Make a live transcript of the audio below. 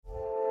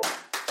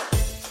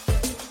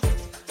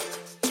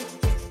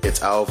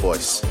Our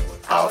voice.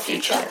 Our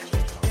future.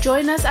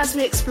 Join us as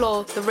we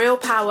explore the real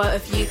power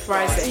of youth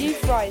rising.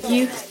 Youth Rising.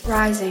 Youth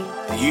Rising.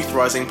 The Youth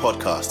Rising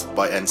podcast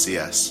by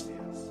NCS.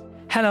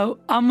 Hello,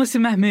 I'm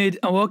Muslim Mahmood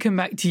and welcome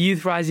back to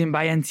Youth Rising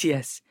by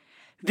NCS.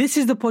 This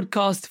is the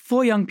podcast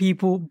for young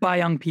people by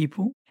young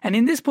people. And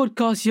in this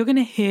podcast, you're going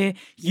to hear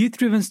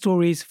youth-driven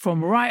stories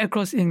from right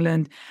across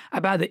England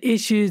about the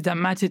issues that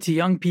matter to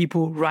young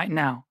people right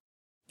now.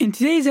 In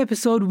today's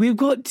episode, we've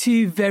got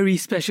two very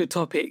special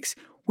topics.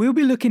 We'll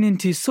be looking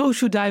into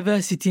social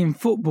diversity in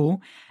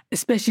football,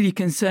 especially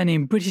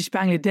concerning British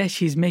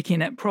Bangladeshis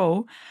making it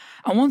pro.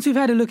 And once we've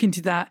had a look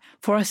into that,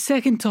 for our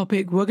second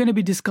topic, we're going to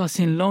be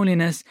discussing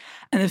loneliness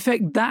and the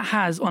effect that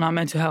has on our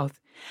mental health.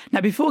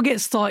 Now, before we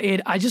get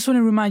started, I just want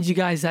to remind you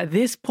guys that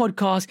this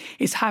podcast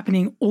is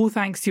happening all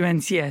thanks to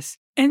NCS.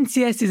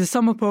 NCS is a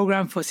summer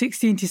program for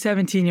 16 to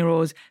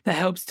 17-year-olds that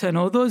helps turn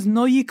all those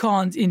no you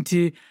can't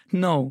into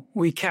no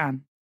we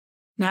can.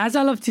 Now, as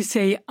I love to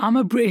say, I'm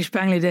a British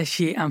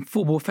Bangladeshi and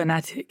football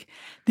fanatic.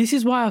 This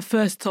is why our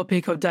first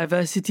topic of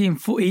diversity in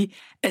footy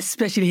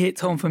especially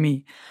hits home for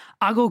me.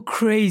 I go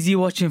crazy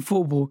watching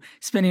football,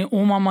 spending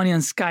all my money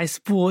on Sky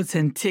Sports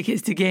and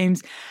tickets to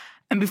games.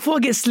 And before I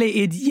get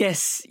slated,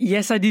 yes,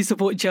 I do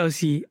support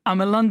Chelsea.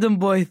 I'm a London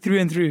boy through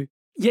and through.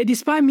 Yet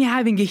despite me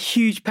having a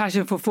huge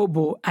passion for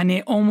football and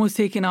it almost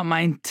taking up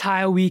my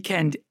entire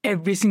weekend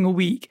every single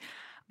week,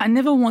 I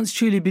never once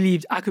truly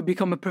believed I could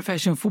become a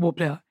professional football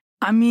player.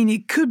 I mean,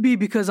 it could be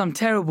because I'm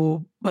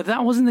terrible, but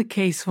that wasn't the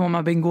case for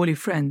my Bengali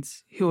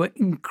friends, who were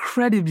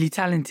incredibly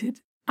talented.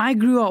 I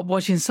grew up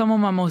watching some of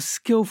my most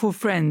skillful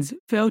friends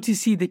fail to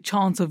see the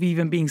chance of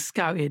even being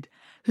scouted,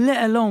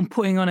 let alone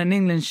putting on an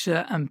England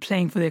shirt and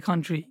playing for their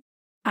country.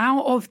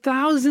 Out of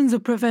thousands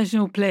of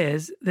professional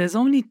players, there's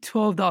only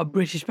 12 that are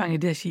British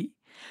Bangladeshi.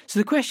 So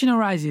the question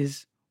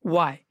arises,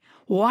 why?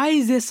 Why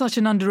is there such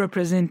an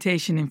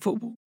underrepresentation in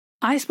football?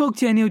 I spoke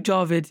to Anil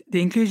Javid,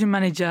 the inclusion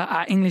manager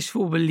at English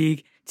Football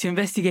League, to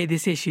investigate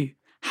this issue.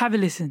 Have a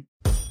listen.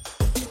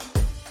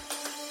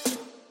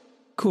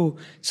 Cool.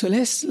 So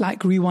let's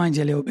rewind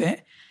a little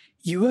bit.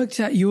 You're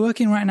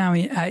working right now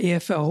at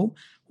EFL.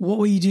 What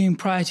were you doing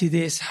prior to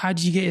this? How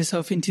did you get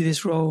yourself into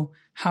this role?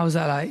 How's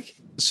that like?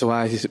 So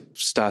I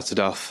started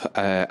off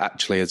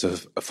actually as a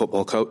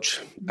football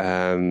coach.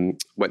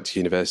 Went to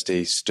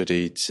university,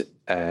 studied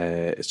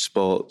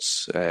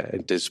sports,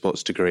 did a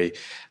sports degree,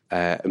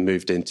 and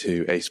moved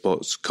into a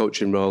sports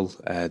coaching role.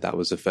 That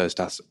was the first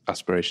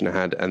aspiration I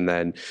had, and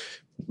then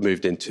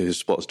moved into a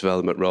sports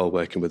development role,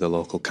 working with a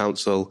local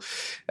council.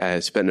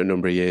 Spent a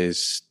number of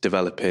years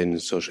developing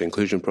social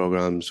inclusion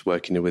programs,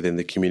 working within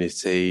the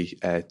community,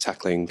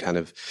 tackling kind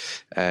of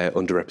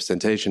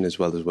underrepresentation, as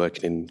well as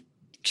working in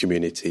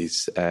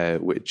communities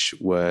which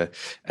were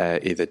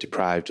either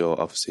deprived or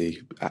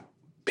obviously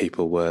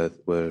people were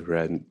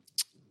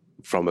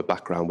from a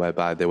background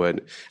whereby they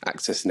weren't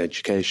accessing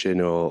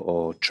education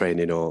or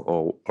training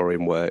or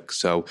in work.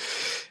 So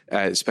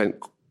spent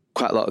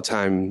quite a lot of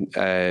time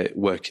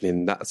working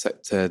in that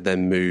sector,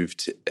 then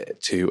moved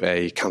to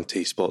a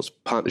county sports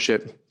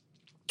partnership,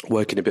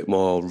 working a bit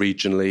more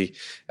regionally,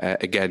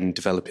 again,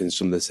 developing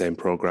some of the same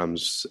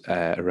programs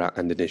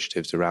and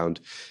initiatives around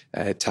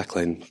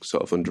tackling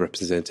sort of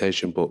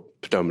underrepresentation, but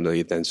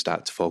predominantly then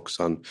start to focus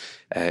on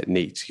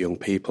NEET young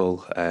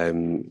people.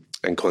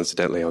 And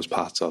coincidentally, I was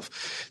part of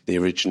the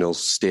original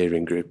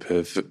steering group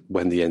of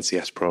when the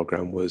NCS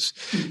programme was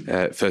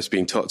first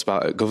being talked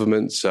about at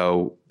government.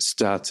 So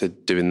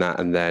started doing that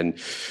and then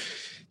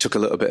took a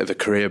little bit of a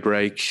career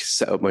break,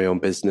 set up my own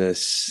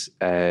business,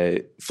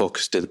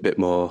 focused a bit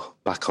more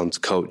back onto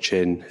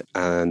coaching,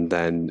 and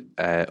then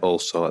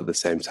also at the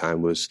same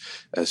time was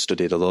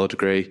studied a law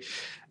degree,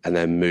 and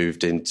then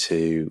moved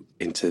into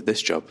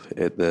this job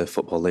at the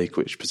Football League,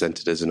 which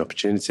presented as an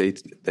opportunity.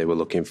 They were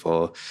looking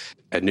for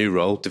a new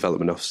role,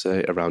 development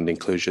officer, around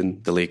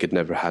inclusion. The league had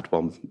never had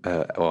one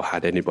or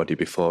had anybody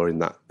before in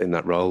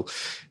that role.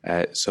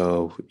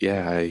 So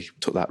I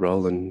took that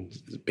role and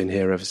been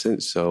here ever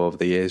since. So over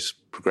the years,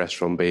 progressed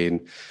from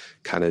being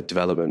kind of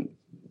development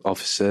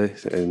officer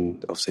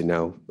and obviously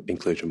now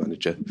inclusion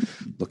manager,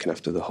 looking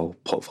after the whole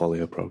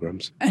portfolio of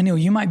programs. I know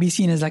you might be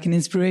seen as like an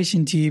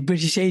inspiration to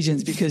British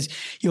agents because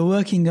you're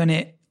working on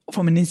it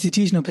from an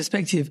institutional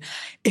perspective.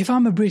 If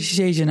I'm a British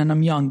agent and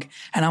I'm young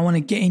and I want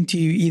to get into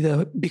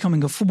either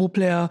becoming a football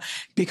player,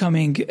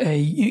 becoming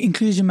a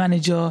inclusion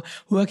manager,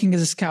 working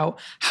as a scout,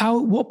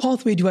 what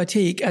pathway do I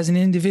take as an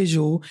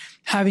individual?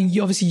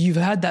 You've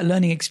had that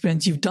learning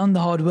experience, you've done the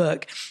hard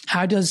work.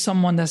 How does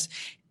someone that's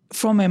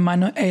from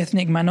a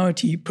ethnic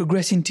minority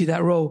progress into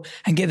that role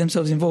and get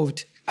themselves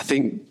involved? I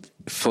think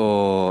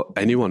for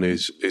anyone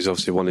who's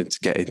obviously wanted to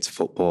get into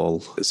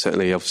football,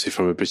 certainly obviously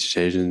from a British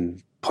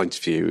Asian point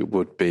of view, it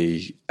would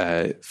be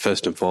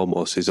first and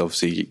foremost is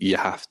obviously you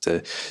have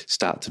to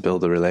start to build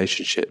the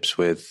relationships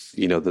with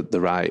the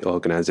right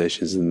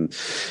organisations and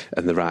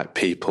the right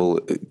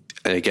people.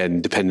 And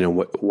again, depending on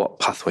what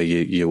pathway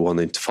you're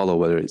wanting to follow,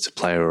 whether it's a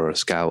player or a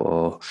scout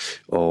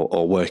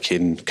or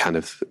working kind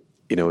of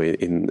in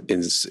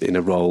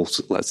a role,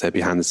 let's say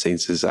behind the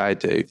scenes as I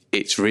do,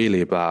 it's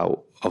really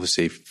about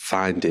obviously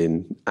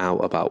finding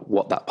out about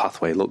what that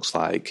pathway looks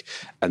like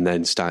and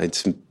then starting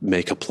to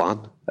make a plan.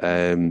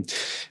 And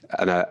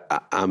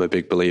I'm a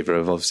big believer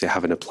of obviously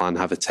having a plan,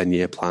 have a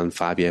 10-year plan,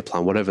 5-year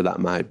plan, whatever that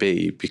might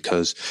be,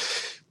 because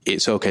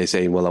it's okay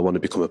saying, well, I want to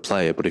become a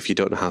player, but if you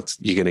don't know how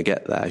you're going to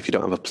get there, if you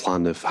don't have a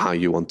plan of how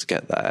you want to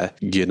get there,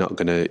 you're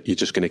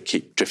just going to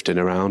keep drifting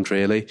around,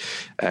 really.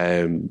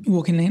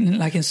 Walking in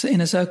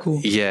a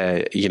circle.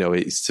 Yeah,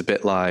 it's a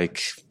bit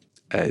like,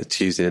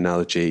 to use an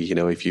analogy,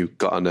 if you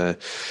got on a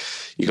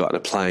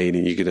plane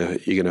and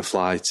you're gonna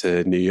fly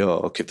to New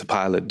York, if the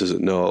pilot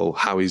doesn't know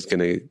how he's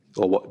gonna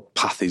or what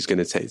path he's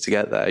gonna take to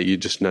get there, you're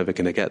just never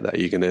gonna get there.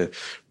 You're gonna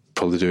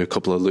probably do a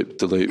couple of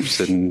loop-de-loops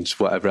and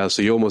whatever else.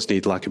 So you almost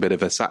need like a bit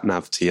of a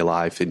sat-nav to your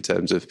life in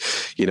terms of,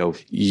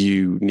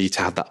 you need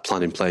to have that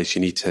plan in place.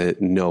 You need to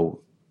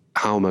know,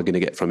 how am I going to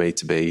get from A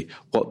to B?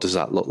 What does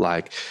that look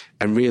like?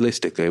 And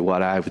realistically,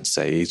 what I would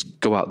say is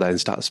go out there and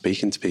start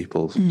speaking to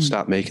people,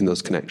 start making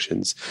those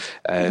connections.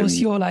 What's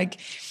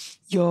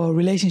your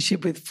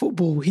relationship with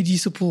football? Who do you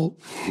support?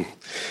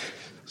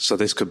 So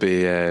this could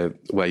be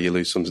where you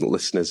lose some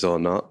listeners or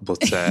not,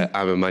 but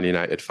I'm a Man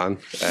United fan.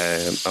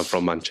 I'm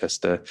from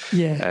Manchester.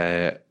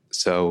 Yeah.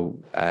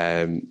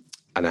 And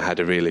I had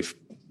a really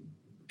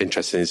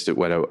interesting incident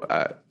when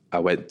I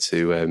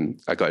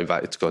got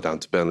invited to go down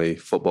to Burnley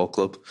Football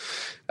Club,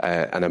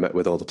 and I met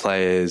with all the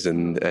players,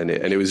 and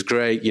it was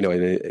great. You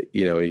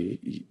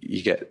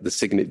get the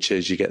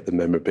signatures, you get the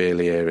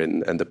memorabilia,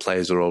 and the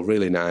players are all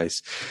really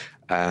nice.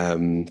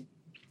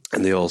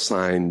 And they all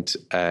signed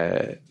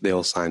a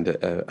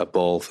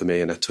ball for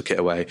me, and I took it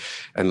away.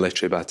 And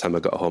literally by the time I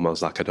got home, I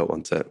was like, I don't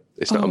want it.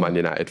 It's not a Man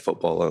United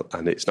football,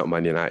 and it's not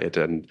Man United,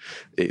 and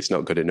it's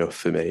not good enough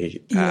for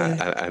me.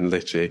 Yeah. And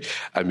literally,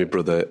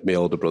 my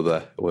older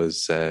brother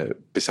was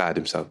beside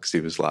himself because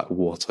he was like,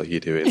 "What are you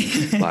doing?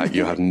 Like,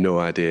 you have no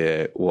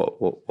idea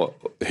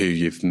who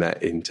you've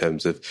met in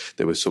terms of."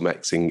 There were some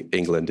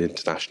ex-England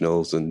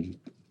internationals and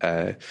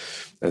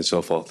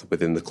so forth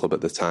within the club at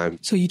the time.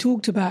 So you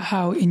talked about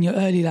how in your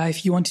early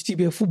life you wanted to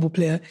be a football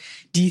player.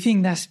 Do you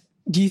think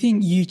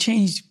you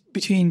changed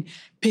between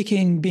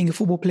picking being a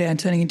football player and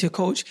turning into a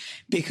coach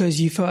because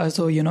you felt as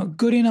though you're not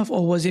good enough,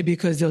 or was it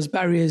because there was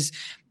barriers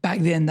back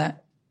then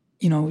that,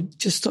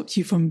 just stopped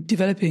you from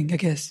developing, I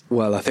guess?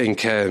 Well, I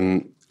think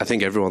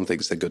everyone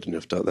thinks they're good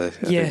enough, don't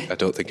they? I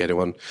don't think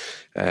anyone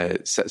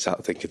sets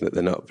out thinking that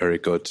they're not very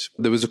good.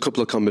 There was a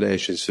couple of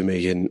combinations for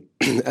me, and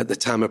at the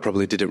time I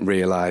probably didn't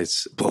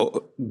realise,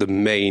 but the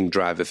main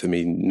driver for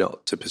me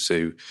not to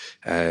pursue,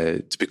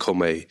 to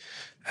become a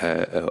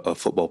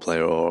football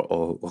player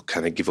or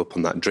kind of give up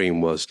on that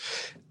dream was,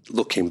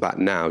 looking back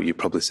now, you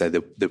probably say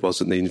that there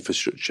wasn't the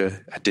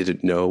infrastructure. I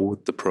didn't know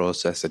the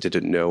process. I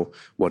didn't know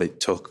what it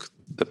took,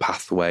 the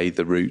pathway,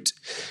 the route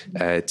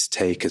to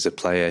take as a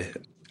player.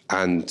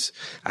 And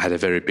I had a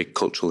very big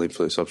cultural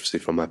influence, obviously,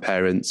 from my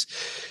parents.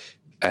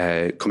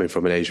 Coming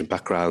from an Asian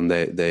background,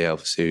 they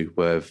obviously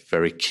were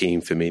very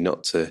keen for me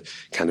not to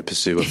kind of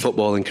pursue a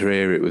footballing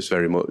career. It was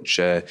very much,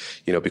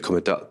 become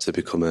a doctor,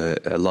 become a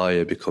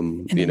lawyer,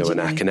 become, an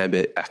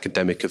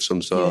academic of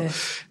some sort. Yeah.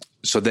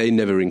 So they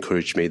never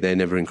encouraged me. They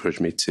never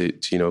encouraged me to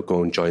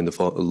go and join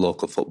the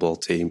local football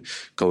team,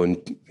 go and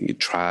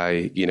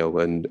try,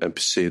 and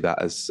pursue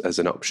that as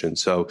an option.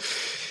 So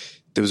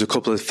there was a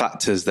couple of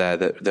factors there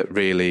that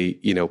really,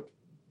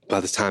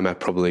 by the time I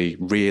probably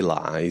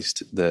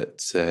realised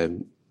that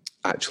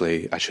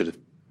actually I should have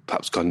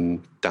perhaps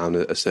gone down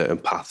a certain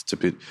path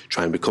to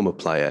try and become a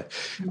player,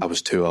 I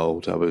was too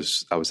old. I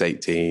was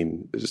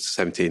 18,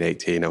 17,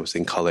 18. I was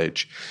in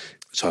college.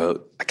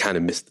 So I kind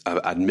of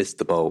I'd missed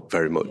the boat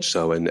very much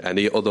so. And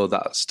although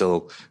that's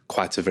still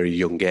quite a very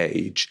young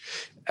age,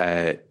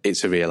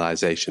 it's a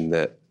realisation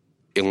that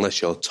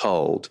unless you're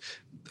told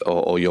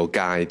or you're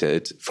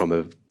guided from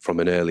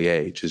an early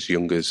age, as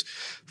young as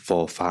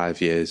 4 or 5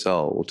 years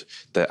old,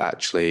 that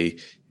actually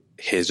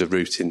here's a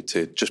route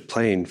into just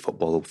playing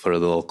football for a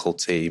local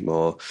team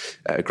or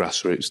at a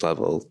grassroots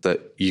level,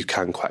 that you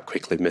can quite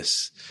quickly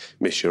miss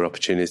your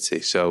opportunity.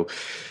 So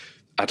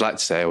I'd like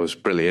to say I was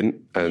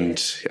brilliant, and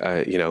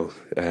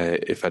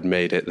if I'd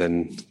made it,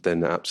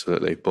 then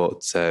absolutely.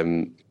 But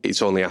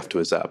it's only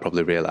afterwards that I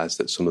probably realised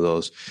that some of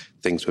those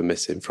things were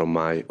missing from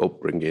my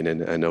upbringing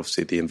and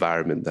obviously the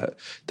environment that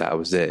I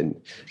was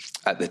in.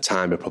 At the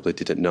time, I probably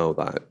didn't know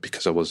that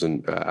because I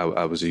wasn't.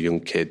 I was a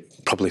young kid,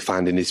 probably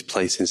finding his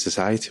place in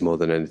society more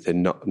than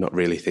anything. Not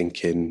really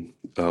thinking,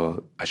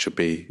 oh, I should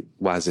be.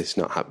 Why is this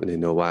not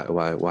happening? Or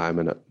why am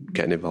I not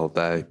getting involved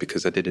there?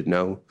 Because I didn't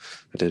know.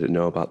 I didn't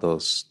know about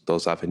those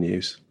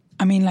avenues.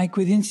 I mean, like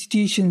with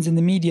institutions and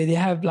the media, they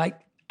have like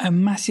a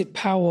massive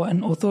power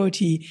and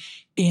authority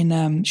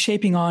in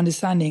shaping our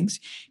understandings.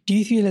 Do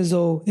you feel as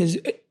though there's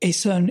a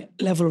certain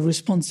level of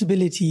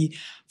responsibility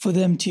for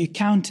them to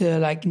counter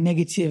like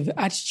negative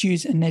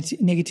attitudes and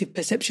negative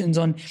perceptions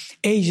on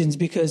Asians?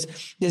 Because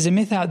there's a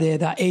myth out there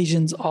that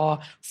Asians are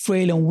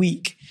frail and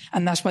weak,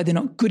 and that's why they're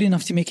not good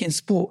enough to make it in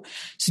sport.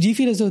 So do you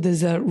feel as though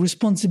there's a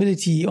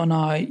responsibility on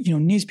our,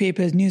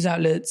 newspapers, news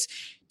outlets,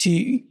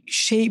 to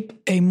shape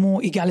a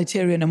more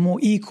egalitarian, a more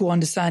equal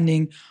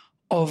understanding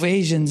of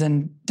Asians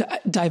and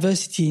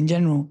diversity in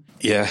general?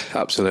 Yeah,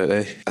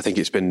 absolutely. I think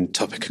it's been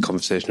topic of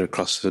conversation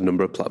across a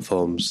number of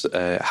platforms,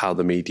 how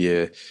the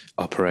media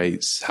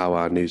operates, how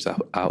our news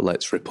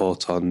outlets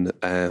report on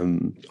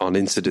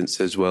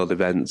incidences, world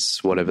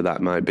events, whatever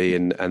that might be,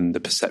 and the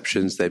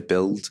perceptions they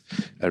build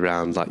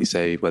around, like you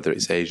say, whether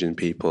it's Asian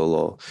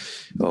people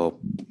or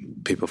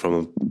people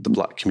from the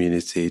Black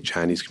community,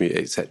 Chinese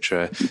community,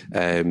 etc.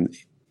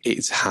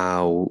 It's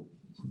how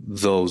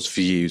those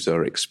views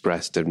are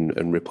expressed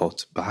and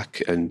reported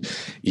back. And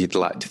you'd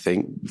like to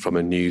think from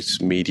a news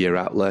media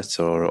outlet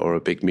or a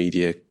big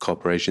media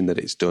corporation that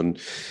it's done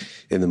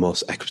in the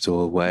most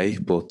equitable way.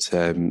 But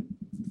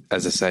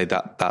as I say,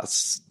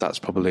 that's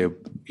probably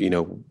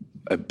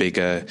a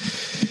bigger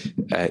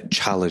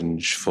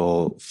challenge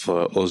for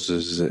us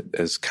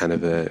as kind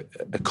of a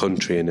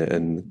country,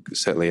 and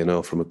certainly I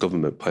know from a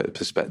government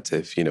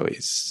perspective,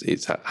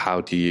 it's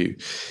how do you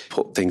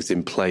put things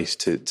in place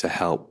to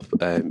help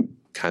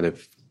kind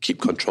of keep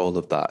control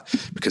of that,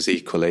 because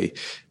equally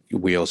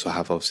we also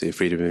have obviously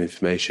freedom of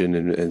information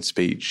and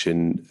speech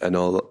and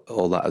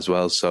all that as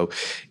well. So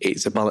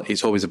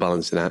it's always a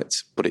balancing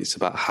act, but it's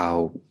about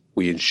how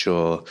we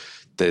ensure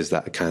there's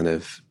that kind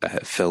of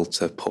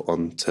filter put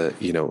onto,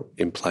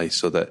 in place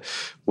so that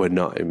we're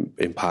not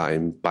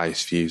imparting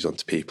biased views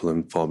onto people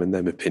and forming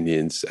them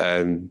opinions.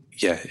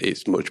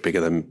 It's much bigger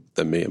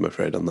than me, I'm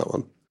afraid, on that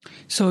one.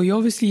 So you're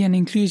obviously an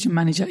inclusion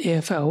manager at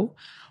AFL.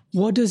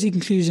 What does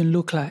inclusion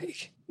look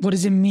like? What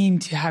does it mean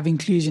to have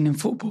inclusion in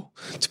football?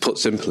 To put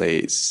simply,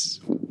 it's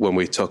when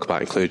we talk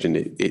about inclusion,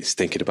 it's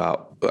thinking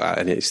about,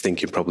 and it's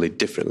thinking probably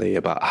differently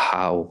about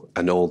how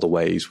and all the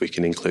ways we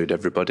can include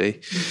everybody.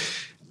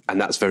 Mm. And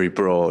that's very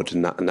broad,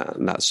 and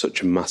that's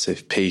such a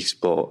massive piece.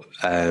 But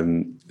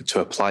to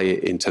apply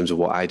it in terms of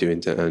what I do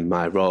in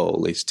my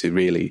role is to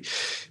really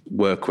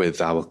work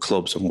with our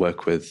clubs and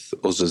work with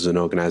us as an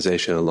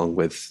organisation, along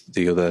with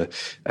the other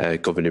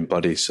governing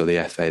bodies, so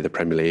the FA, the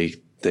Premier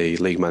League, the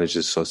League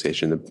Managers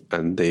Association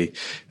and the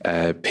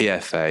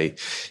PFA,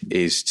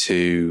 is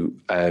to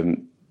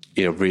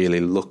really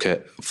look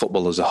at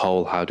football as a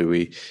whole. How do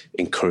we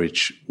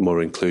encourage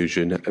more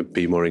inclusion,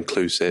 be more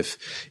inclusive,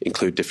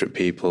 include different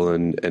people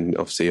and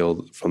obviously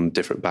all from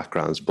different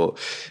backgrounds, but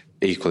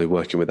equally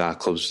working with our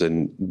clubs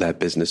and their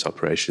business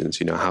operations.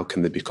 How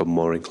can they become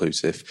more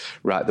inclusive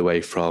right the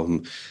way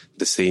from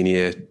the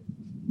senior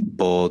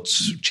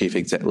boards, chief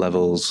exec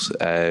levels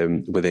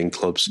within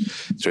clubs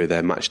through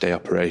their match day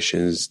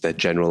operations, their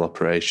general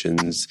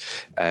operations,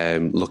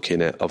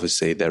 looking at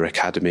obviously their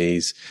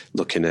academies,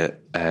 looking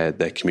at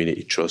their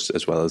community trust,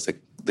 as well as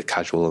the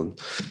casual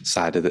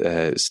side of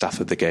the staff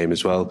of the game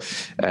as well.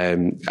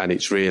 And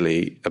it's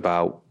really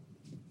about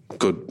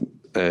good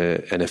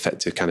and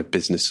effective kind of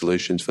business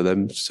solutions for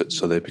them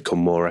so they become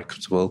more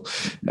equitable,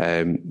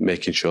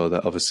 making sure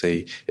that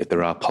obviously if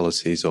there are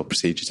policies or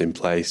procedures in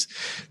place,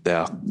 they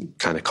are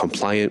kind of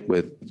compliant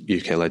with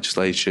UK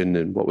legislation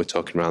and what we're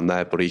talking around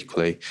there, but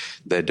equally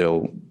they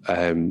don't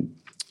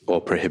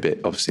or prohibit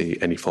obviously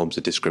any forms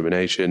of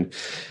discrimination.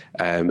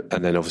 And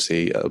then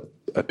obviously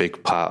a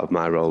big part of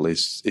my role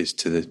is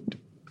to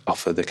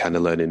offer the kind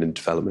of learning and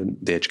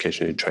development, the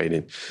education and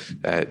training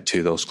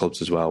to those clubs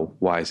as well.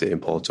 Why is it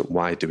important?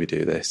 Why do we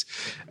do this?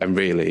 And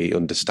really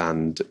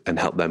understand and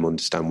help them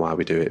understand why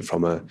we do it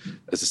from a,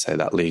 as I say,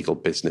 that legal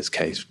business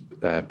case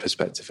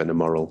perspective and a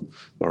moral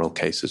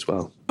case as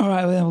well. All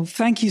right. Well,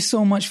 thank you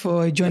so much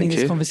for joining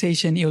this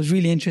conversation. It was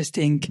really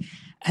interesting.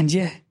 And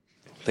yeah.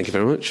 Thank you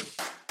very much.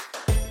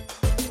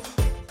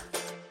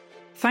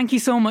 Thank you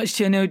so much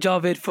to Anil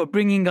Javid for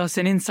bringing us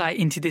an insight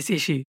into this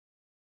issue.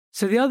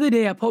 So the other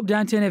day I popped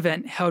down to an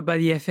event held by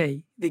the FA,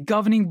 the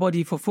governing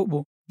body for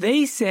football.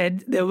 They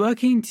said they're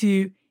working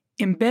to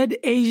embed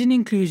Asian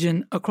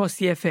inclusion across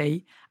the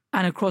FA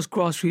and across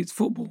grassroots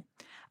football,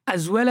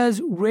 as well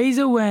as raise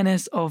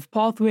awareness of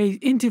pathways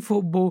into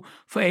football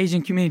for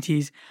Asian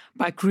communities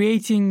by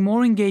creating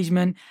more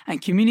engagement and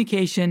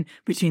communication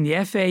between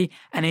the FA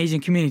and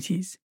Asian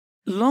communities.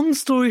 Long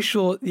story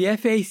short, the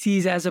FA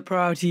sees it as a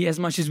priority as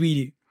much as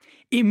we do.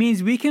 It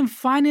means we can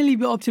finally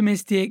be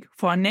optimistic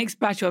for our next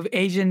batch of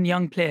Asian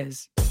young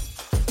players.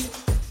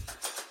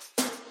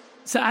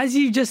 So as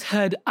you just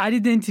heard, I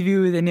did the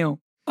interview with Anil.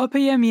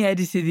 Opayemi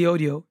edited the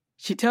audio.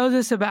 She tells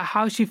us about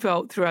how she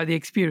felt throughout the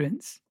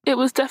experience. It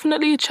was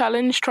definitely a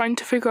challenge trying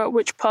to figure out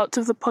which parts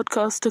of the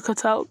podcast to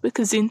cut out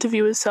because the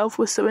interview itself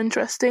was so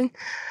interesting.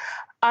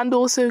 And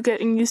also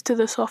getting used to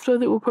the software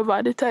that were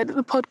provided to edit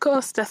the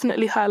podcast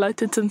definitely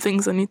highlighted some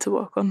things I need to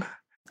work on.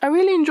 I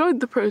really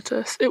enjoyed the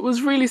protest. It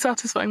was really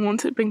satisfying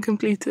once it had been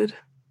completed.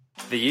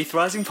 The Youth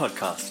Rising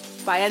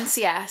Podcast by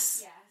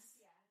NCS.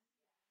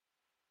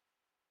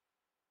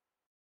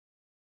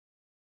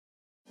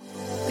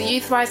 The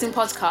Youth Rising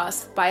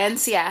Podcast by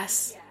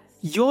NCS.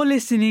 You're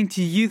listening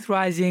to Youth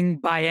Rising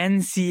by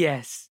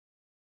NCS.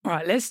 All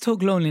right, let's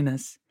talk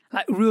loneliness.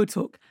 Like real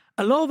talk.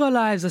 A lot of our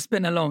lives are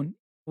spent alone,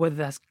 whether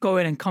that's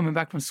going and coming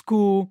back from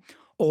school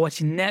or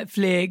watching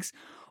Netflix.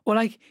 Or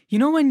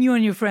when you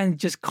and your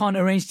friends just can't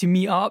arrange to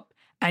meet up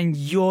and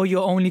you're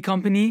your only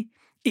company.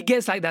 It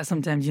gets like that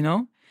sometimes, you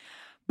know?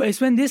 But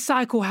it's when this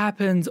cycle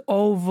happens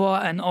over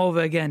and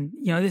over again,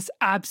 you know, this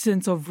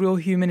absence of real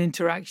human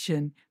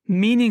interaction,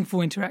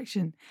 meaningful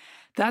interaction,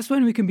 that's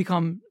when we can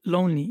become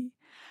lonely.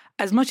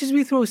 As much as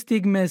we throw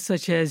stigmas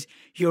such as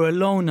you're a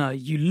loner,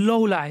 you low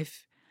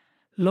life,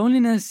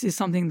 loneliness is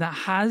something that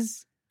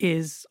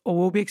is, or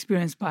will be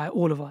experienced by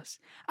all of us,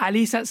 at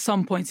least at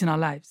some points in our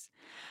lives.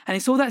 And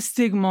it's all that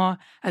stigma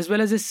as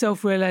well as a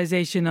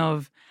self-realization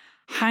of,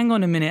 hang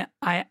on a minute,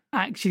 I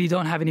actually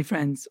don't have any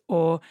friends.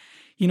 Or,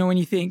 you know, when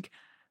you think,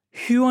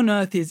 who on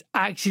earth is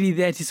actually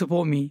there to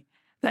support me?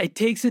 That it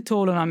takes a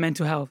toll on our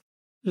mental health.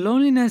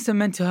 Loneliness and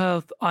mental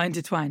health are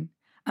intertwined.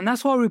 And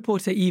that's what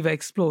reporter Eva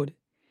explored.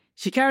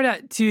 She carried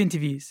out 2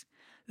 interviews.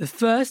 The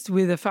first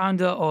with the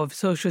founder of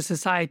Social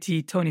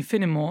Society, Tony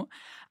Finnemore,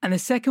 and the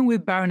second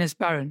with Baroness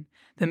Barron,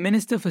 the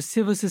Minister for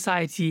Civil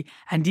Society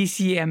and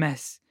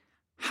DCMS.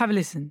 Have a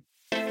listen.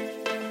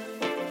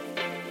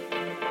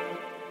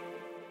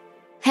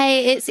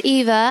 Hey, it's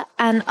Eva,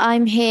 and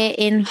I'm here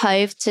in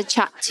Hove to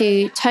chat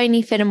to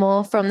Tony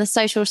Finnemore from the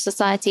Social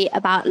Society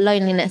about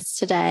loneliness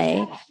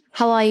today.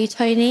 How are you,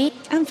 Tony?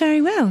 I'm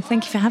very well.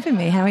 Thank you for having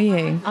me. How are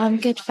you? I'm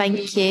good,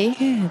 thank you.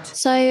 Good.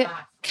 So,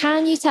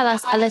 can you tell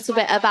us a little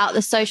bit about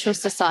the Social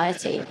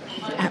Society?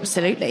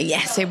 Absolutely,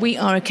 yes. So we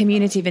are a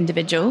community of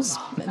individuals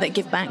that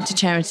give back to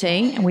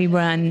charity, and we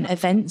run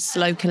events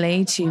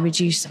locally to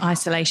reduce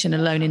isolation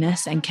and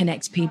loneliness and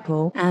connect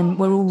people. And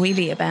we're all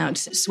really about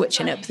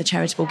switching up the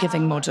charitable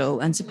giving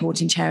model and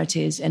supporting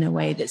charities in a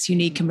way that's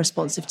unique and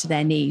responsive to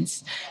their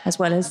needs, as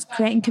well as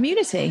creating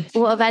community.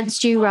 What events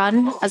do you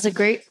run as a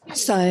group?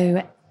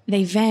 So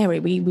they vary.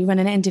 We run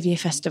an end of year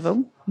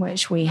festival,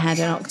 which we had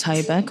in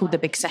October called The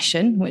Big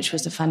Session, which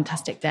was a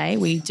fantastic day.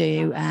 We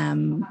do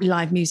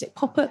live music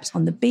pop-ups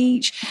on the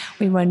beach.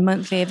 We run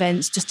monthly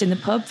events just in the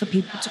pub for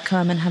people to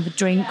come and have a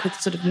drink with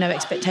sort of no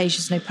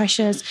expectations, no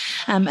pressures,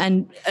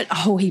 and a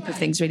whole heap of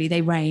things really.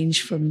 They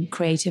range from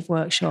creative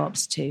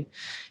workshops to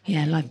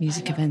live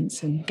music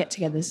events and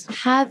get-togethers.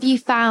 Have you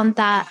found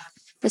that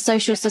the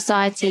Social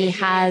Society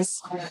has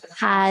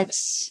had,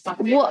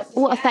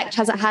 what effect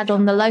has it had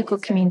on the local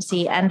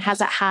community, and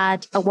has it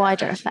had a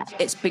wider effect?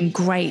 It's been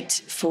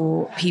great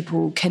for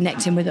people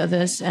connecting with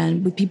others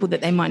and with people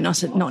that they might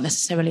not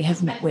necessarily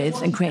have met with,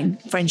 and creating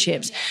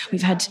friendships.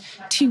 We've had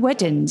 2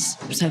 weddings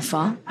so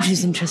far, which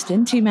is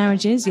interesting. 2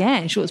 marriages, in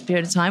a short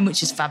period of time,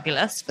 which is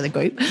fabulous for the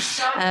group.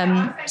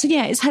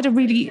 It's had a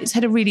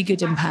really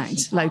good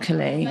impact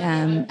locally.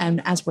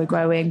 And as we're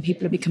growing,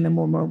 people are becoming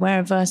more and more aware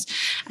of us,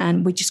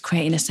 and we're just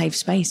creating a safe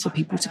space for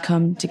people to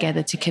come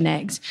together to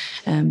connect,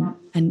 and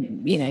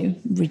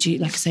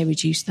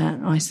reduce that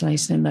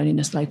isolation and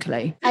loneliness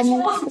locally. And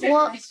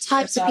what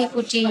types of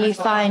people do you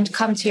find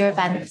come to your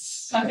events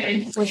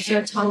with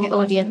your target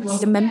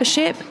audience? The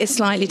membership is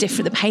slightly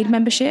different. The paid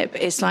membership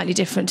is slightly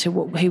different to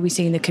who we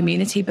see in the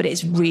community, but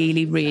it's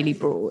really, really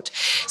broad.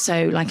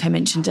 So like I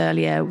mentioned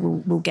earlier,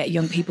 we'll get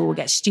young people, we'll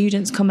get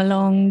students come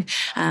along,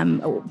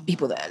 or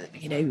people that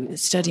are,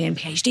 studying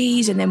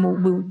PhDs, and then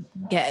we'll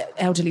get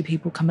elderly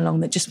people come along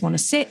that just want to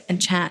sit and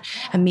chat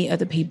and meet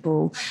other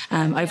people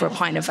over a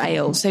pint of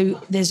ale.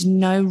 So there's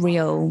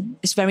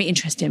it's very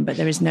interesting, but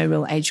there is no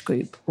real age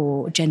group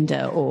or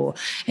gender,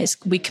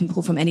 we can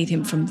pull from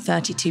anything from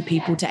 32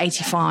 people to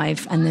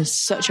 85, and there's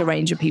such a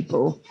range of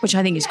people, which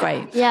I think is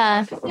great.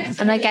 Yeah,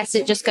 and I guess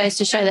it just goes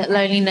to show that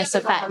loneliness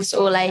affects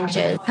all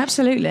ages.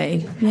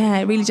 Absolutely. Yeah,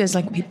 it really does.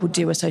 Like, people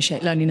do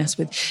associate loneliness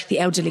with the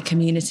elderly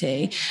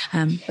community,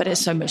 but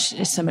it's so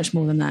much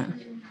more than that.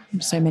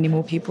 So many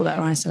more people that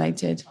are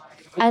isolated.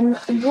 And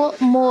what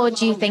more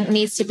do you think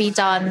needs to be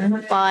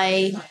done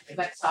by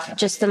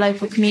just the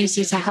local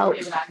community to help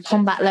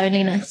combat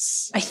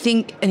loneliness? I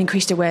think an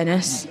increased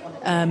awareness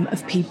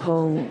of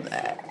people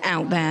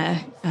out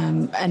there,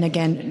 and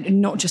again,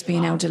 not just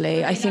being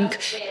elderly. I think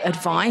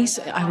advice,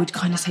 I would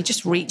kind of say,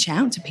 just reach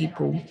out to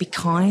people, be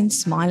kind,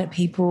 smile at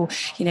people,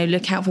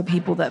 look out for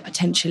people that are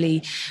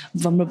potentially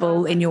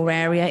vulnerable in your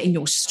area, in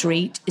your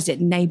street. Is it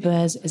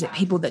neighbours? Is it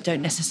people that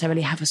don't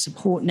necessarily have a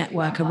support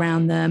network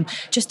around them?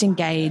 Just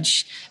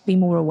engage, be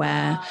more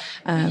aware,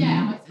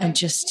 and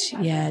just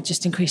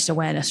increased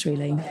awareness,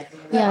 really.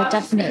 Yeah,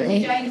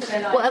 definitely.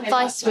 What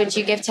advice would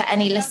you give to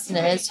any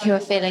listeners who are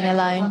feeling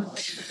alone?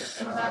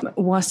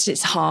 Whilst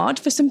it's hard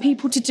for some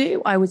people to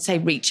do, I would say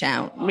reach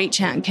out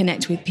and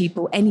connect with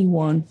people,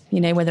 anyone,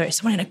 whether it's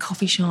someone in a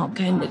coffee shop,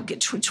 go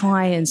and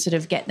try and sort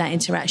of get that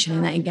interaction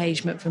and that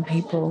engagement from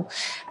people.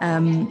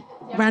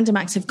 Random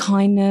acts of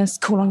kindness,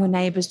 call on your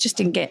neighbours, just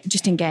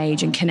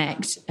engage and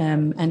connect,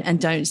 and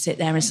don't sit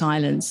there in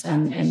silence.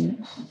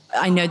 And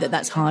I know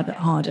that's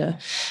harder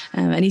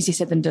and easier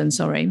said than done,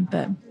 sorry,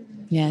 but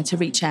to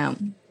reach out.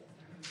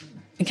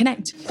 and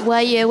connect.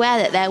 Were you aware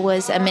that there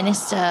was a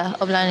Minister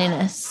of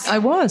Loneliness? I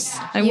was.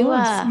 You were?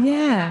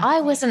 Yeah.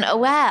 I wasn't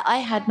aware. I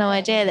had no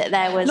idea that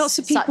there was Lots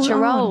of people such a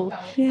role.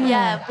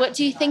 Yeah. What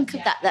do you think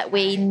of that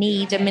we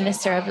need a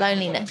Minister of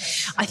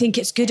Loneliness? I think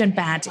it's good and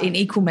bad in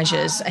equal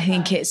measures. I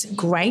think it's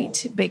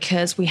great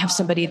because we have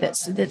somebody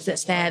that's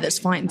there, that's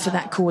fighting for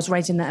that cause,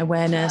 raising that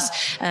awareness,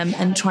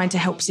 and trying to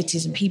help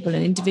cities and people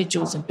and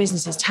individuals and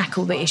businesses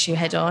tackle the issue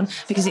head on,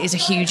 because it is a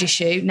huge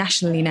issue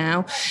nationally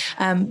now.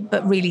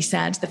 But really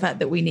sad, the fact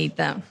that we need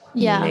that,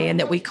 really, and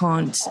that we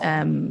can't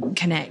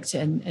connect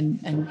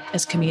and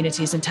as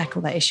communities and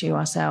tackle that issue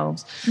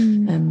ourselves.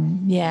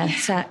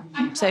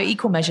 So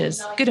equal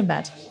measures, good and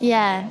bad.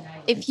 Yeah.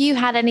 If you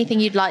had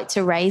anything you'd like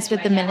to raise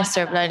with the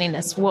Minister of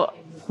Loneliness, what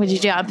would you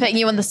do? I'm putting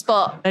you on the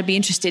spot. I'd be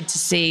interested to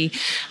see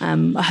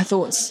her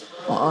thoughts,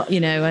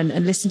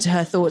 and listen to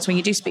her thoughts when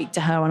you do speak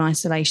to her on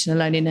isolation and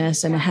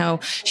loneliness, and how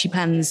she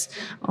plans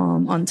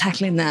on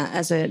tackling that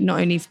as not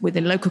only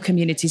within local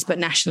communities but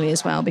nationally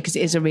as well, because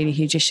it is a really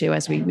huge issue,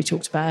 as we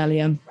talked about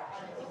earlier.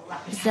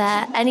 Is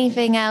there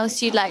anything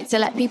else you'd like to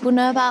let people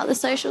know about the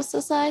Social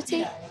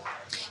Society?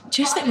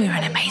 Just that we're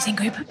an amazing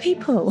group of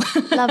people.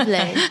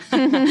 Lovely.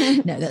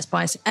 No, that's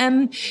biased.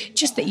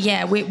 Just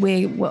that,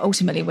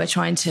 we're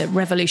trying to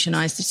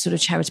revolutionise the sort of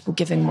charitable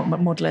giving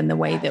model in the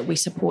way that we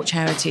support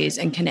charities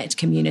and connect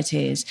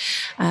communities.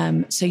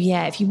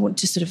 If you want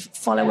to sort of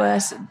follow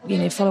us,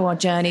 follow our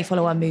journey,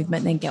 follow our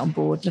movement, then get on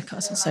board, look at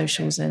us on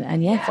socials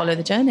and follow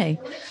the journey.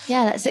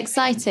 Yeah, that's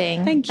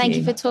exciting. Thank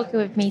you for talking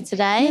with me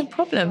today. No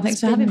problem.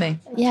 Thanks for having me.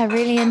 Yeah,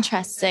 really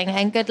interesting.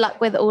 And good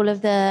luck with all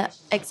of the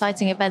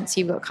exciting events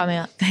you've got coming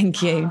up.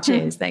 Thank you.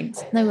 Cheers.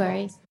 Thanks. No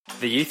worries.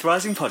 The Youth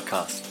Rising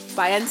Podcast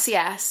by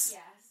NCS.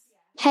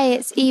 Hey,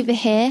 it's Eva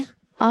here.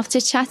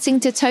 After chatting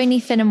to Tony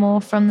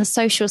Finnemore from the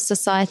Social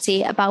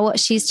Society about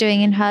what she's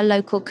doing in her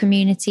local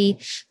community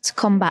to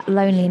combat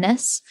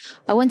loneliness,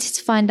 I wanted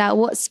to find out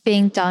what's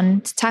being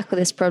done to tackle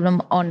this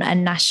problem on a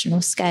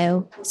national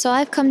scale. So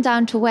I've come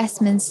down to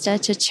Westminster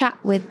to chat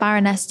with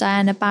Baroness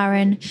Diana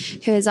Barron,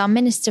 who is our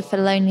Minister for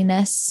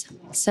Loneliness.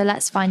 So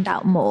let's find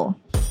out more.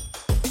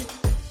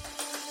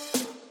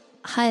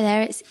 Hi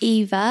there, it's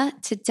Eva.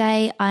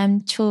 Today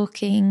I'm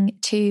talking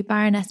to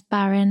Baroness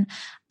Barron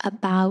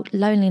about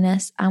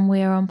loneliness, and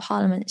we're on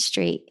Parliament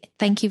Street.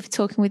 Thank you for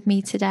talking with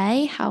me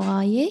today. How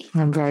are you?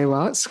 I'm very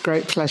well. It's a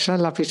great pleasure.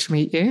 Lovely to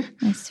meet you.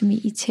 Nice to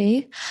meet you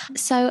too.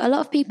 So a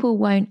lot of people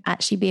won't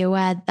actually be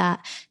aware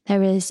that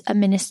there is a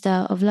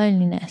Minister of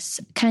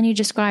Loneliness. Can you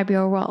describe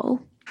your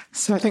role?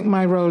 So I think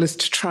my role is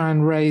to try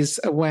and raise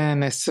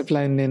awareness of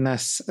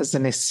loneliness as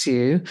an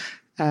issue,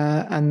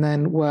 and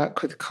then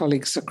work with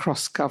colleagues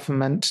across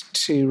government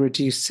to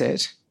reduce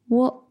it.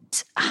 What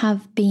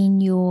have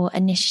been your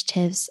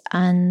initiatives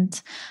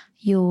and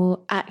your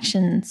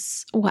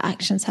actions? What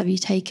actions have you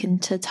taken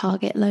to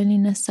target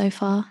loneliness so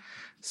far?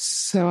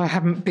 So I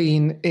haven't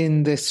been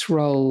in this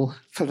role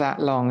for that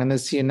long. And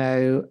as you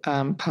know,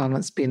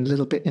 Parliament's been a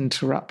little bit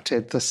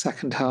interrupted the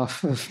second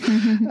half of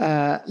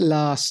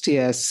last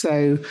year.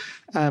 So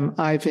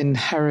I've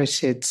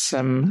inherited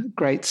some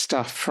great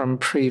stuff from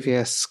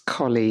previous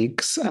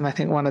colleagues. And I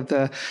think one of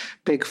the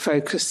big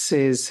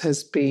focuses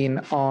has been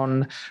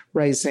on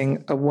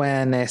raising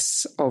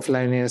awareness of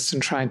loneliness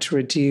and trying to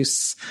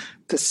reduce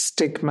the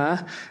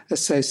stigma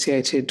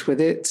associated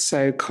with it.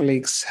 So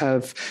colleagues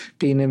have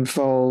been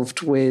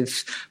involved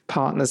with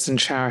partners and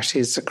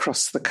charities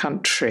across the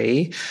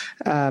country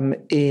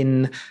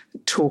in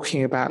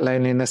talking about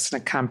loneliness in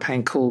a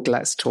campaign called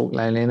Let's Talk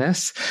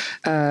Loneliness,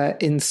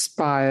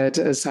 inspired,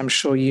 as I'm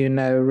sure you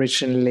know,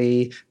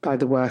 originally by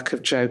the work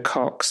of Jo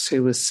Cox,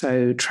 who was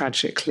so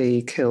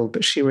tragically killed,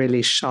 but she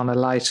really shone a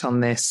light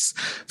on this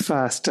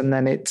first, and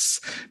then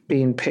it's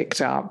been picked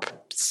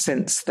up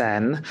since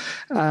then.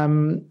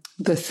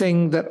 The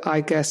thing that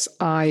I guess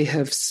I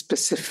have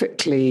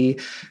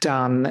specifically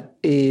done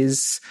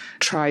is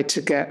try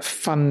to get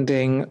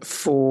funding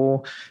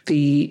for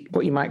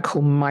what you might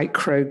call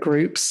micro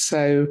groups,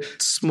 so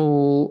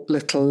small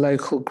little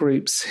local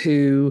groups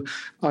who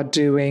are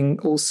doing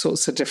all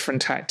sorts of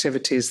different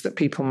activities that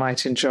people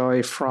might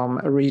enjoy, from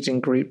a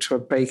reading group to a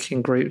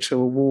baking group to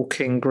a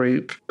walking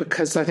group,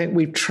 because I think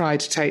we've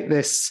tried to take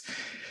this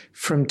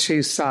from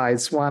two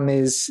sides. One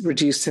is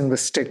reducing the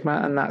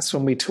stigma, and that's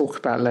when we talk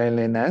about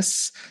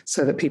loneliness,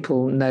 so that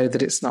people know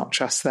that it's not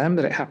just them,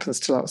 that it happens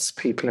to lots of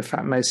people, in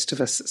fact, most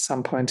of us at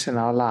some point in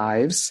our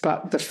lives.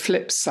 But the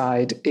flip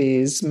side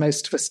is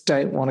most of us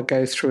don't want to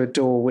go through a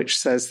door which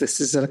says this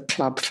is a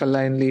club for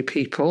lonely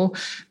people,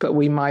 but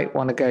we might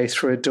want to go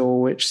through a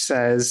door which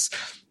says,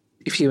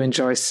 if you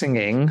enjoy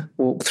singing,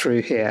 walk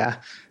through here.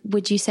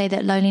 Would you say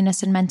that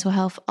loneliness and mental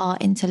health are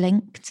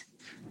interlinked?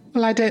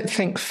 Well, I don't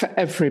think for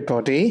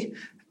everybody,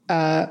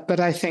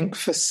 but I think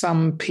for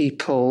some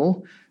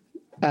people,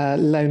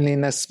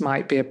 loneliness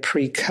might be a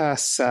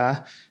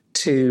precursor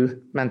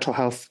to mental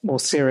health, more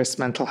serious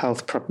mental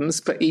health problems,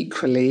 but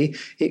equally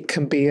it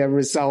can be a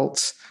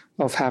result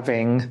of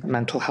having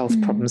mental health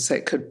problems. So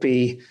it could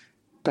be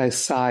both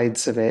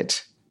sides of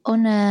it.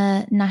 On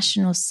a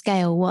national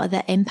scale, what are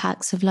the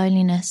impacts of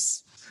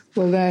loneliness?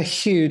 Well, they're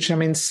huge. I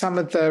mean, some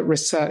of the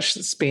research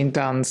that's been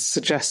done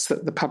suggests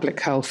that the public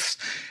health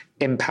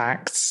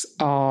impacts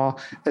are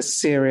as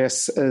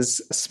serious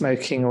as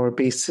smoking or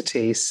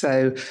obesity.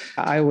 So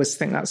I always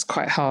think that's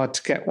quite hard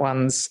to get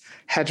one's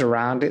head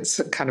around. It's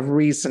a kind of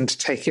reason to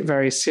take it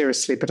very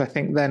seriously. But I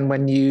think then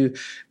when you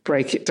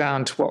break it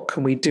down to what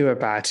can we do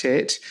about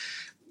it,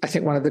 I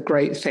think one of the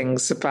great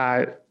things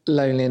about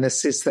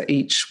loneliness is that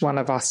each one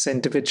of us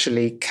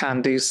individually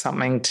can do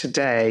something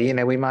today. You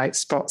know, we might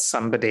spot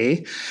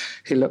somebody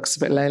who looks a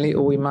bit lonely,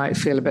 or we might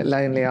feel a bit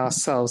lonely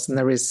ourselves, and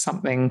there is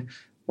something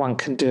one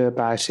can do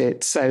about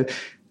it. So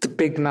the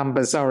big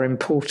numbers are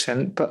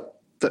important, but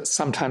that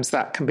sometimes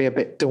that can be a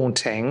bit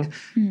daunting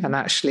and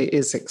actually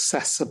is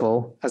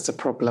accessible as a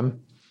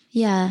problem.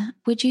 Yeah.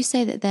 Would you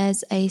say that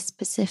there's a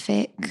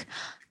specific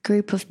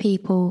group of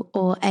people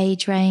or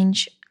age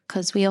range?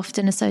 Because we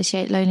often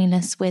associate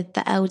loneliness with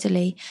the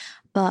elderly,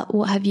 but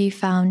what have you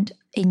found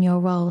in your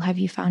role? Have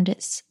you found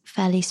it's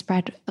fairly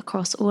spread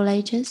across all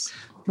ages?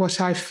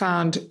 What I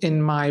found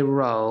in my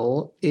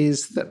role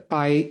is that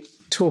by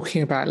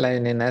talking about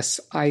loneliness,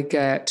 I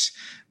get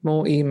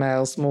more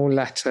emails, more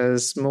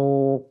letters,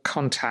 more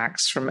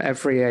contacts from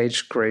every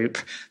age group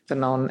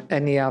than on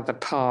any other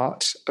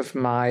part of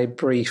my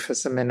brief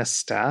as a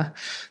minister.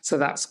 So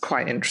that's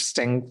quite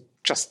interesting.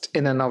 Just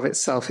in and of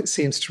itself, it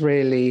seems to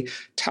really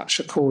touch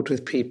a chord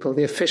with people.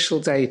 The official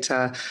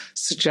data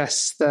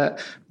suggests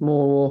that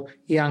more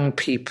young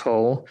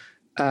people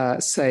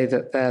say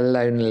that they're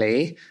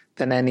lonely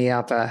than any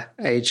other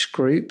age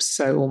group.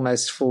 So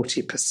almost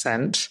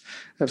 40%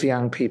 of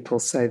young people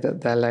say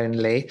that they're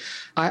lonely.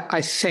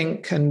 I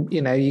think, and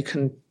you know, you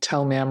can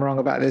tell me I'm wrong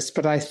about this,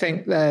 but I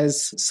think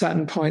there's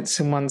certain points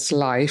in one's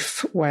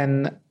life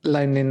when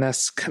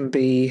loneliness can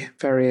be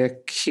very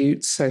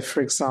acute. So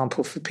for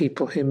example, for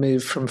people who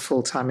move from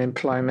full-time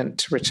employment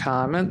to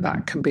retirement,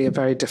 that can be a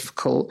very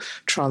difficult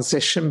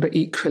transition, but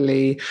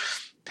equally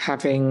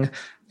having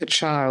a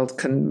child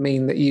can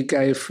mean that you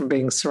go from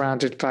being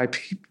surrounded by,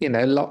 you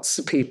know, lots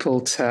of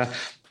people to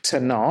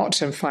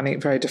not, and finding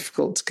it very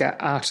difficult to get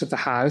out of the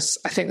house.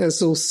 I think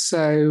there's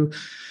also,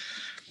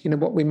 you know,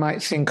 what we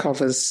might think of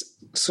as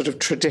sort of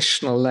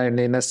traditional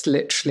loneliness,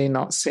 literally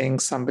not seeing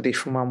somebody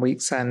from one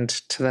week's end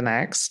to the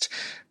next,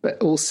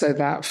 but also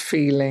that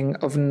feeling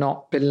of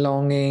not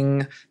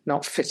belonging,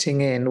 not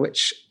fitting in,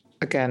 which,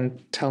 again,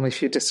 tell me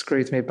if you disagree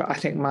with me, but I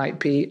think might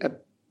be a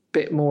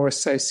bit more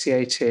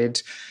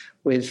associated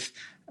with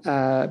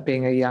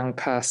being a young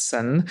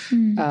person,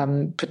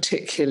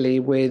 particularly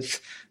with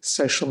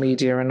social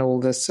media and all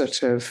the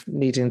sort of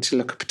needing to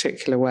look a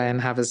particular way and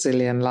have a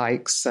zillion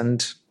likes,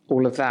 and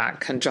all of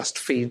that can just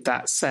feed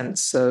that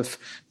sense of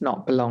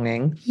not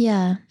belonging.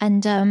 Yeah.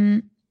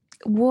 And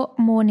what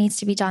more needs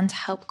to be done to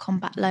help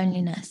combat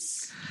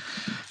loneliness?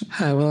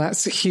 Well,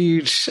 that's a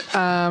huge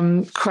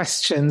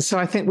question. So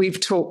I think we've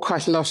talked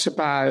quite a lot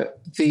about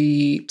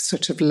the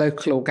sort of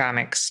local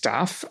organic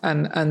stuff,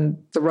 and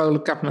the role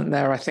of government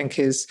there, I think,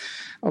 is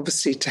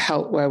obviously to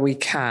help where we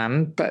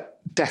can, but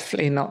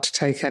definitely not to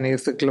take any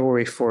of the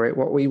glory for it.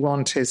 What we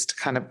want is to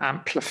kind of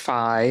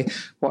amplify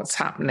what's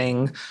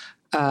happening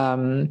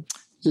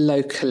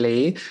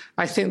locally.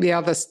 I think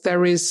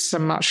there is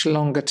some much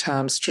longer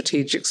term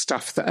strategic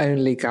stuff that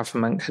only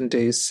government can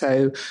do.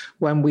 So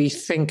when we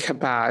think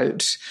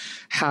about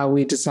how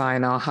we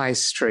design our high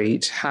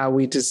street, how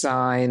we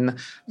design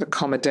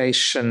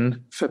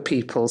accommodation for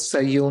people, so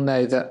you'll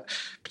know that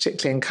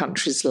particularly in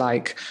countries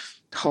like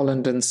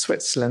Holland and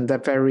Switzerland, they're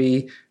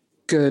very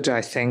good,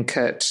 I think,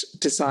 at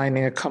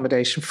designing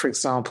accommodation, for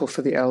example,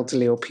 for the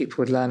elderly or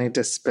people with learning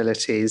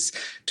disabilities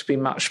to be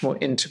much more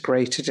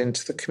integrated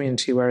into the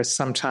community, whereas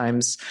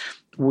sometimes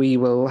we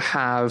will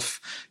have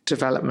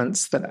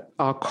developments that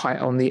are quite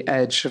on the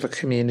edge of a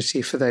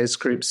community for those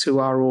groups who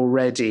are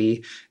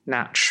already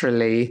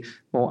naturally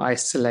more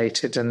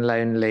isolated and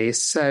lonely.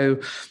 So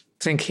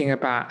thinking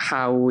about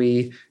how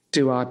we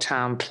do our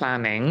town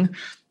planning.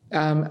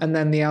 And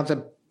then the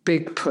other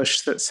big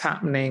push that's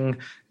happening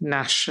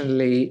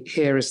nationally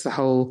here is the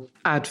whole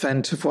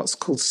advent of what's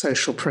called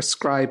social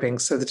prescribing,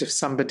 so that if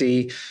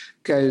somebody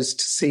goes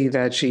to see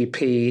their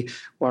GP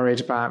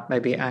worried about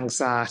maybe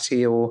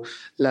anxiety or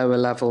lower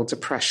level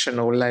depression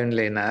or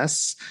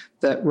loneliness,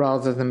 that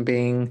rather than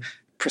being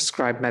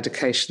prescribed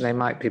medication, they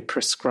might be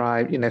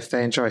prescribed, you know, if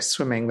they enjoy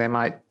swimming, they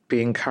might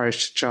be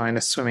encouraged to join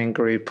a swimming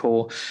group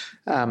or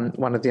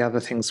one of the other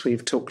things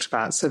we've talked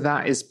about. So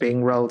that is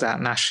being rolled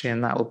out nationally,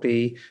 and that will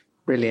be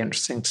really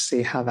interesting to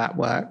see how that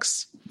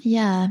works.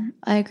 Yeah,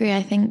 I agree.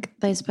 I think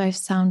those both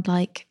sound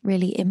like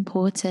really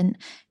important,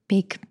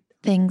 big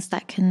things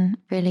that can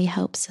really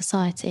help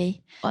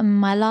society.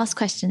 My last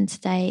question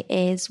today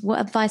is, what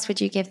advice would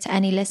you give to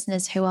any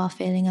listeners who are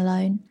feeling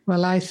alone?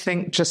 Well, I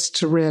think just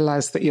to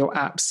realise that you're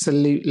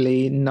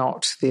absolutely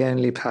not the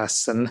only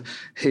person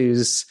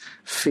who's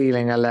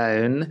feeling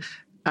alone,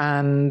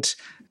 and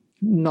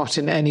not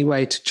in any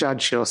way to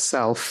judge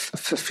yourself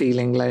for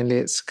feeling lonely.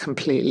 It's a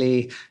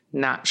completely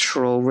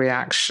natural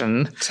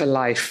reaction to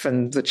life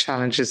and the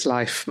challenges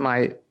life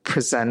might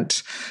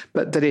present.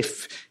 But that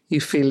if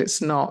you feel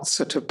it's not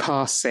sort of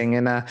passing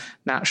in a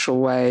natural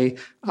way,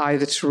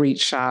 either to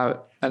reach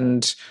out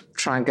and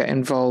try and get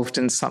involved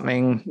in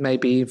something,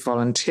 maybe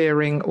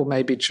volunteering, or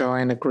maybe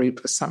join a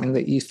group or something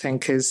that you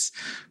think is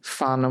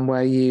fun and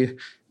where you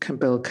can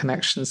build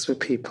connections with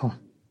people.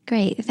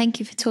 Great. Thank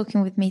you for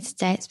talking with me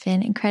today. It's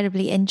been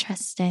incredibly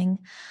interesting.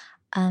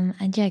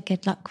 And yeah,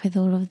 good luck with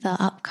all of the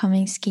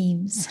upcoming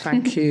schemes.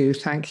 Thank you.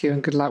 Thank you.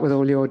 And good luck with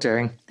all you're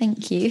doing.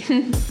 Thank you.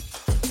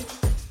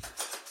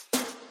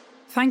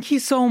 Thank you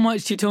so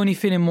much to Tony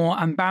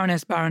Finnemore and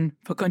Baroness Barron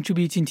for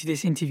contributing to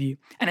this interview.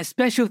 And a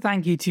special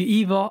thank you to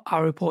Eva,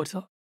 our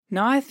reporter.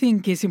 Now, I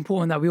think it's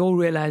important that we all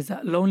realise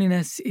that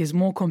loneliness is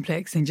more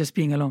complex than just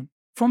being alone.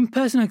 From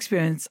personal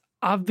experience,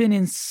 I've been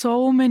in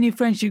so many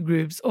friendship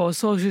groups or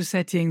social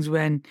settings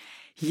when,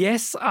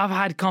 yes, I've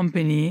had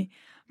company,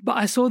 but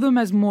I saw them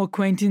as more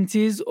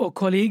acquaintances or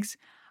colleagues.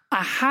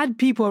 I had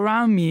people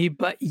around me,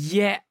 but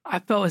yet I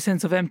felt a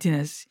sense of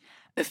emptiness,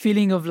 a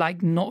feeling of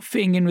like not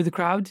fitting in with the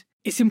crowd.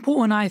 It's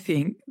important, I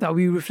think, that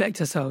we reflect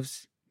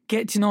ourselves,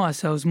 get to know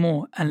ourselves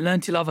more and learn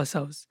to love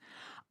ourselves.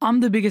 I'm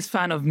the biggest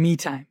fan of me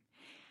time.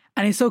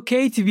 And it's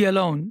okay to be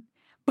alone,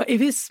 but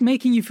if it's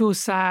making you feel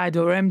sad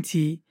or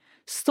empty,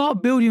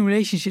 start building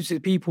relationships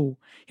with people.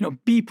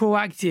 Be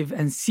proactive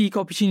and seek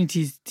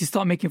opportunities to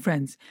start making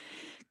friends.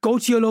 Go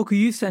to your local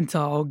youth centre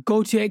or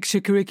go to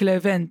extracurricular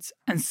events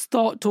and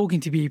start talking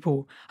to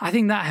people. I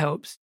think that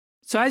helps.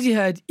 So as you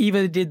heard,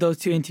 Eva did those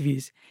 2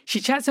 interviews. She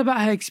chats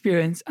about her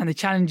experience and the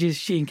challenges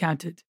she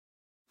encountered.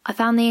 I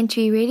found the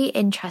interview really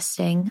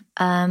interesting.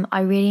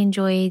 I really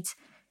enjoyed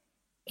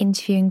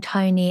interviewing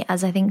Tony,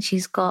 as I think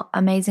she's got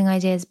amazing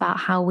ideas about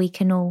how we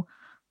can all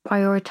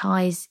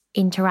prioritise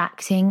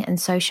interacting and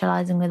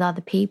socialising with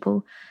other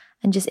people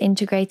and just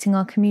integrating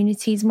our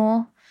communities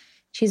more.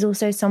 She's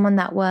also someone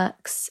that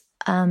works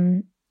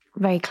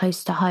very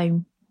close to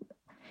home.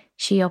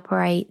 She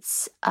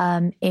operates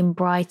in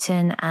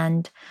Brighton,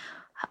 and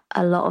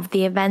a lot of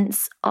the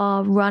events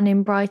are run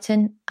in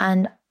Brighton.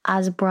 And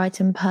as a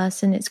Brighton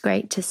person, it's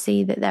great to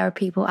see that there are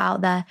people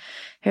out there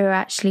who are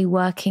actually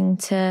working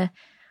to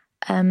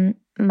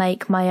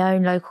make my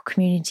own local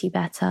community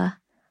better.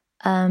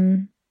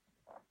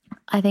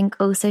 I think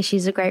also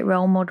she's a great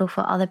role model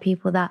for other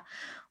people that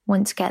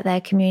want to get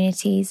their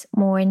communities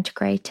more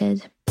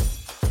integrated.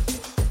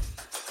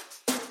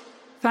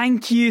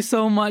 Thank you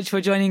so much for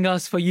joining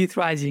us for Youth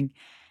Rising.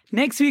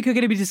 Next week, we're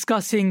going to be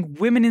discussing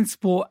women in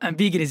sport and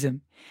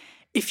veganism.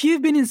 If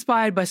you've been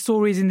inspired by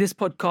stories in this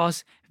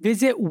podcast,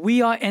 visit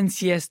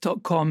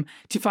wearencs.com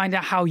to find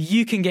out how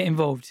you can get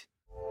involved.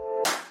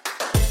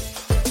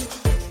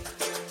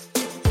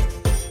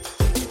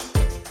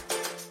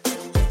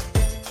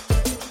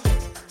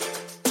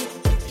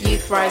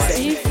 Youth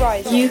Rising.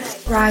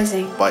 Youth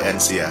Rising. By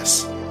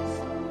NCS.